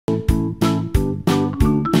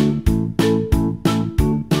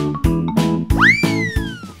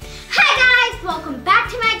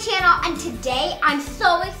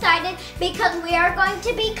Because we are going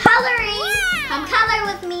to be coloring. Come color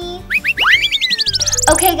with me.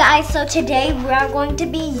 Okay guys, so today we are going to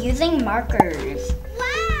be using markers.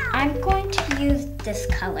 Wow. I'm going to use this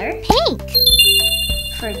color. Pink.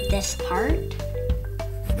 For this part.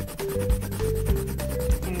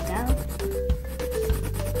 There you go.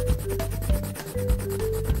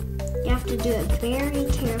 You have to do it very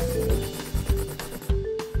carefully.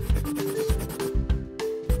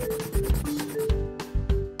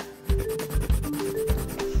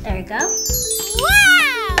 There you go.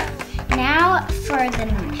 Wow! Now for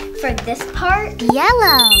this part,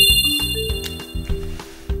 yellow.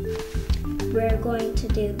 We're going to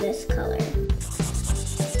do this color.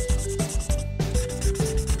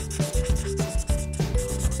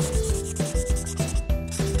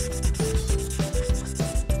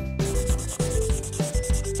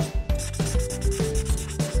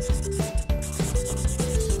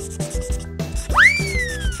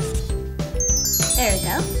 There we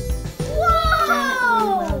go. Whoa! Then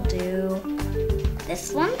we will do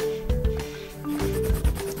this one.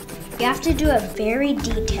 You have to do it very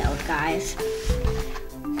detailed, guys.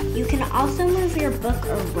 You can also move your book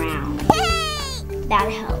around.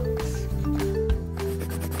 That helps.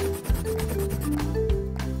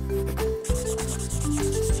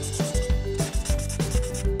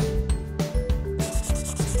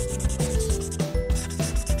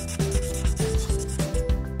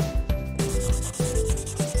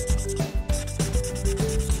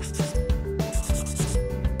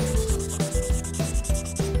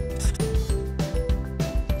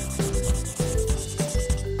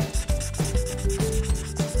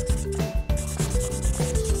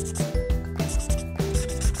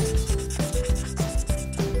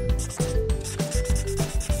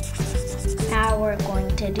 Now we're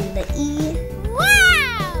going to do the E.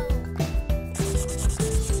 Wow!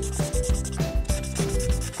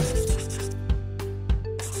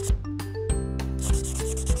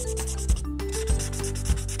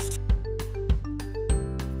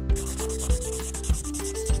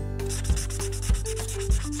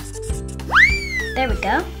 There we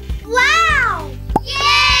go. Wow!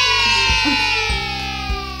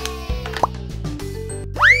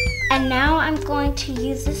 And now I'm going to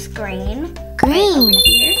use this green. Green. Right over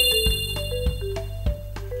here.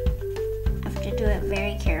 I have to do it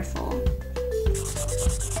very careful.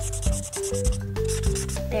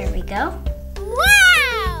 There we go.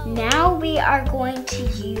 Wow! Now we are going to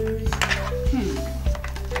use,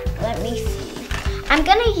 let me see. I'm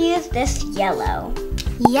gonna use this yellow.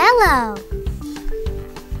 Yellow.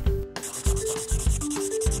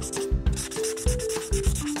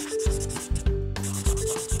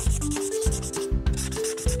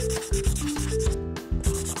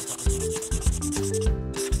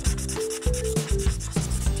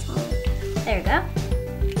 There we go.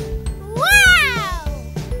 Wow!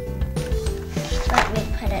 Let me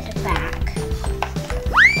put it back.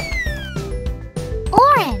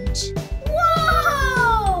 Orange.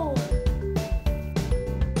 Whoa!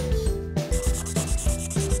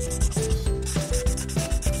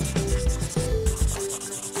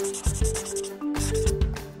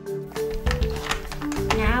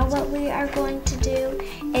 Now what we are going to do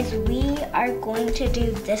is we are going to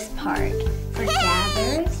do this part. For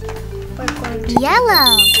gathers, we're going to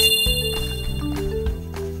Yellow.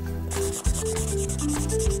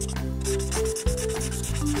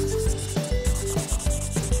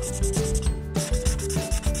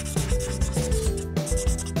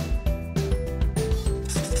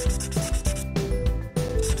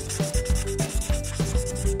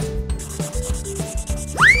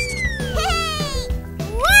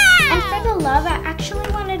 And for the love, I actually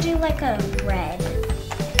want to do like a red.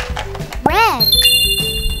 Red.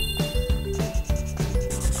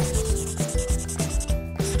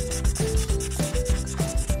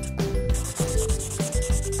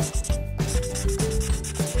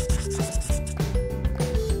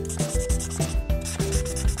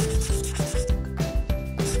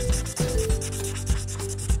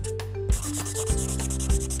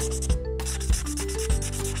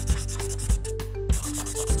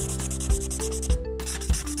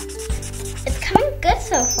 It's coming good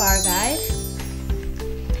so far, guys.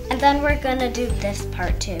 And then we're gonna do this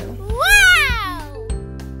part too. Wow!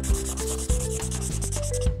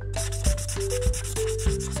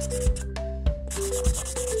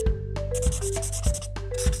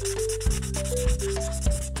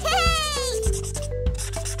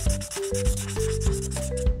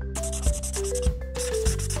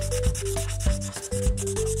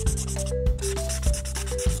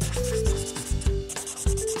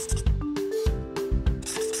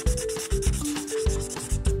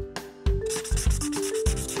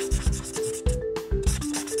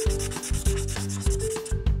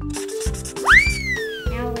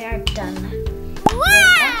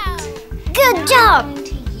 Good job!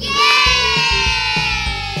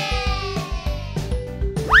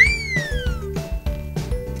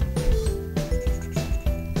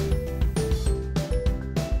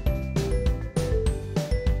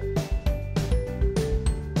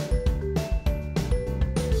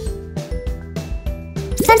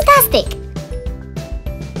 Fantastic!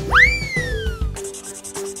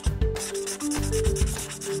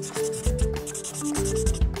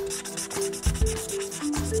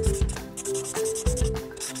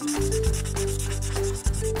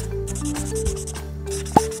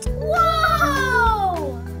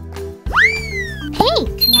 Whoa!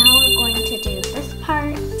 Pink! Now we're going to do this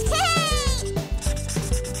part.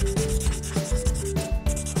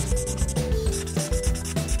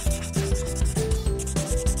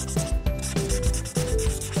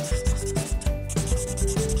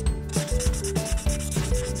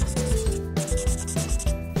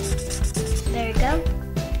 There we go.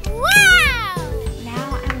 Wow! Now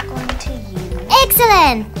I'm going to use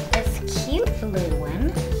Excellent! this cute blue one.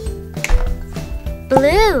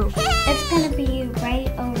 Blue! It's going to be right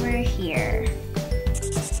over here.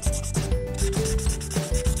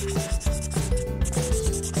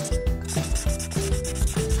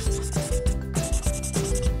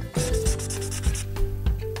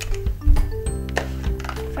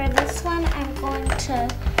 For this one, I'm going to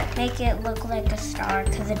make it look like a star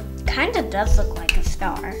because it kind of does look like a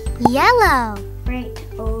star. Yellow! Right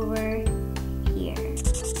over here.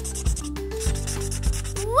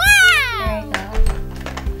 There Wow! you go.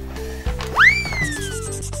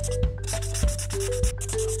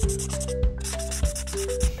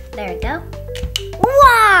 There we go.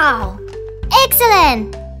 Wow!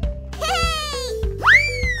 Excellent!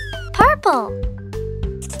 Purple!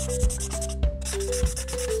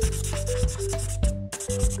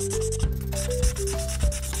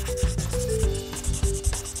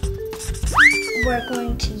 We're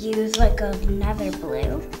going to use like another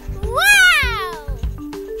blue. Wow!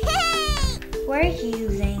 We're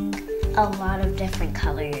using a lot of different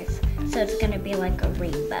colors, so it's gonna be like a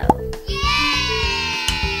rainbow.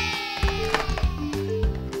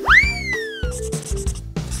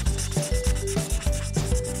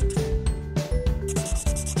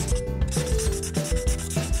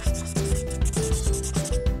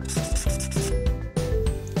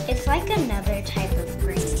 It's like another type of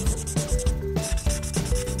green.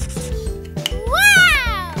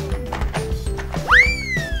 Wow!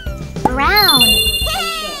 Brown!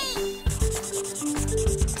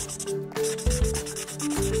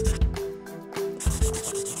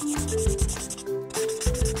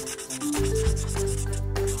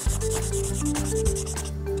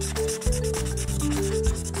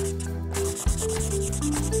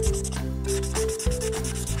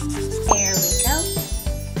 There we go.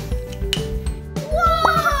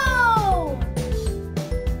 Whoa!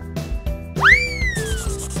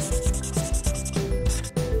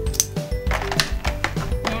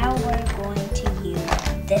 Now we're going to use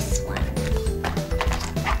this one.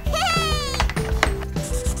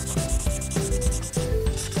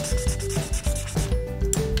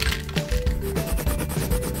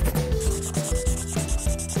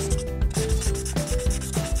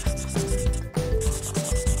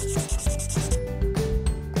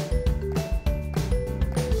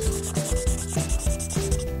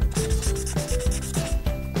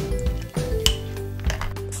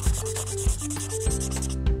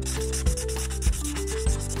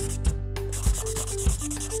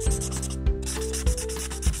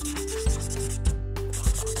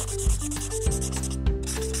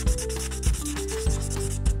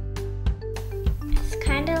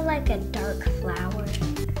 Kind of like a dark flower.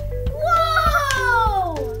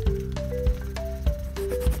 Whoa!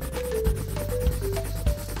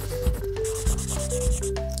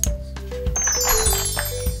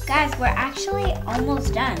 Guys, we're actually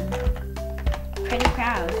almost done. Pretty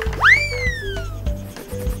proud.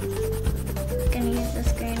 Gonna use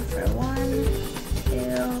this green for 1,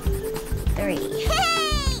 2, 3.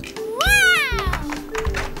 Wow!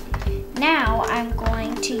 Now I'm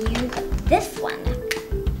going to use this one.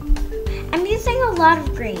 I'm using a lot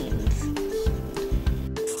of greens.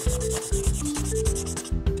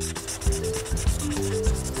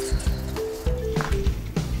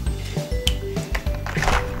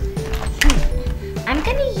 I'm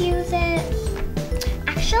gonna use it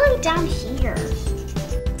actually down here.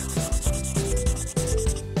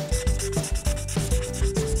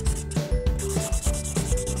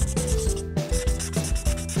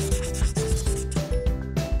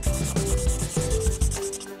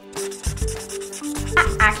 That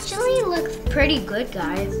actually looks pretty good,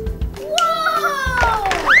 guys. Whoa!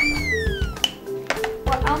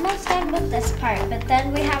 we're almost done with this part, but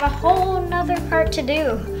then we have a whole nother part to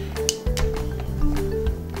do.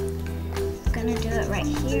 I'm gonna do it right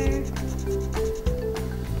here.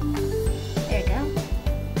 There you go.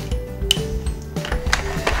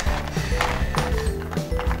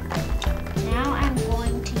 Now I'm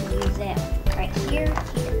going to use it right here.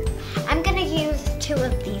 I'm gonna use 2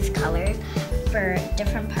 of these colors for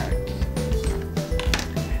different parts.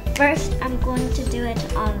 First, I'm going to do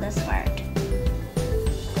it on this part.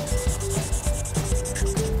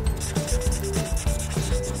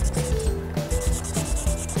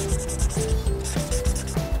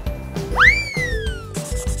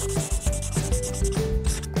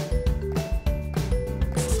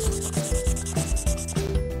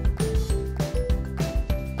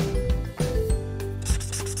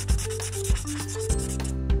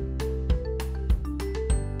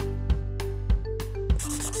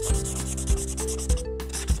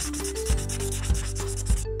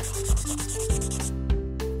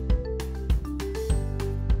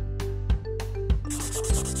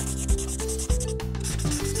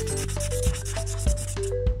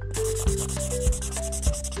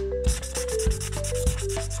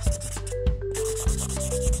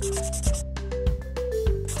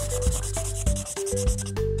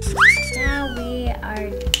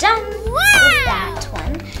 Done with that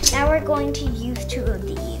one. Now we're going to use 2 of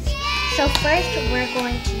these. So first we're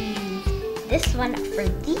going to use this one for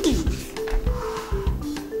these.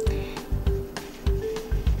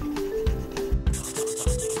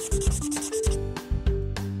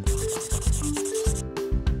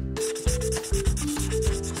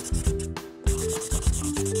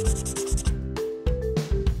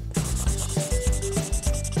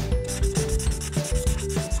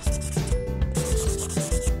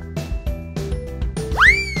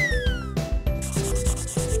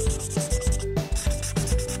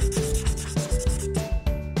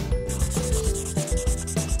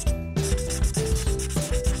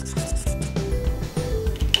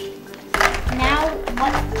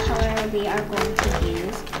 We are going to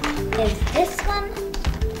use is this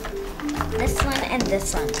one, and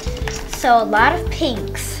this one. So a lot of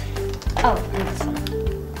pinks. Oh, and this one.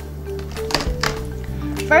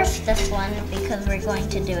 First this one, because we're going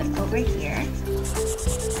to do it over here.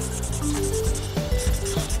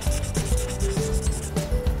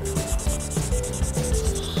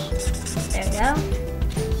 There we go.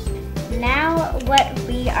 Now what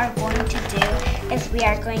we are going to do is we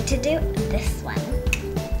are going to do this one.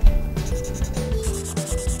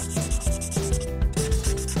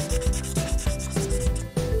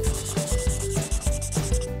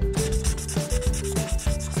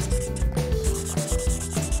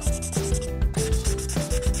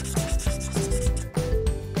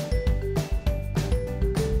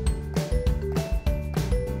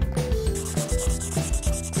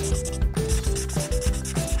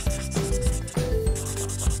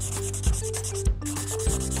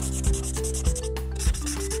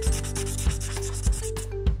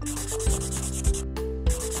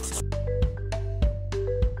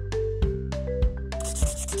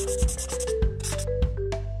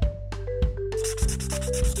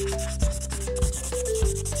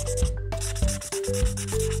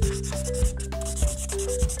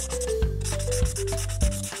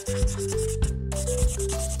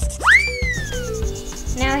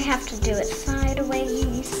 Now I have to do it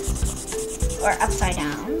sideways or upside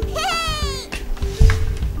down.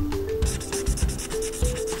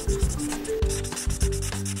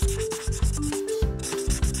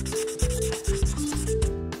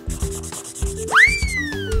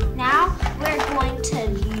 Now we're going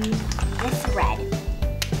to use this red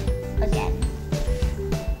again.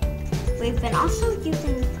 We've been also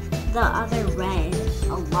using the other red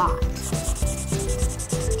a lot.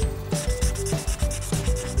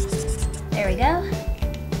 There we go.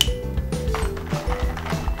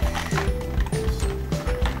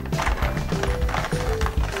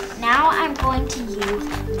 Now I'm going to use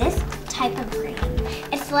this type of green.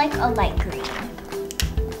 It's like a light green.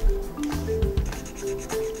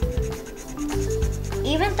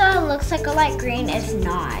 Even though it looks like a light green, it's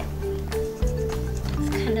not. It's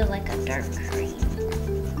kind of like a dark green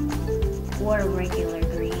or a regular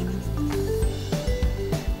green.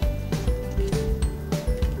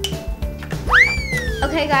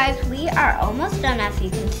 Okay guys, we are almost done as you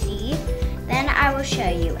can see. Then I will show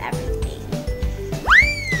you everything.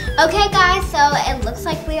 Okay guys, so it looks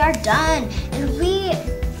like we are done. And we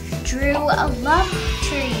drew a love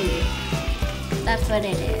tree. That's what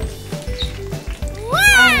it is. Wow.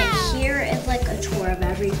 And here is like a tour of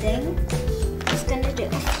everything.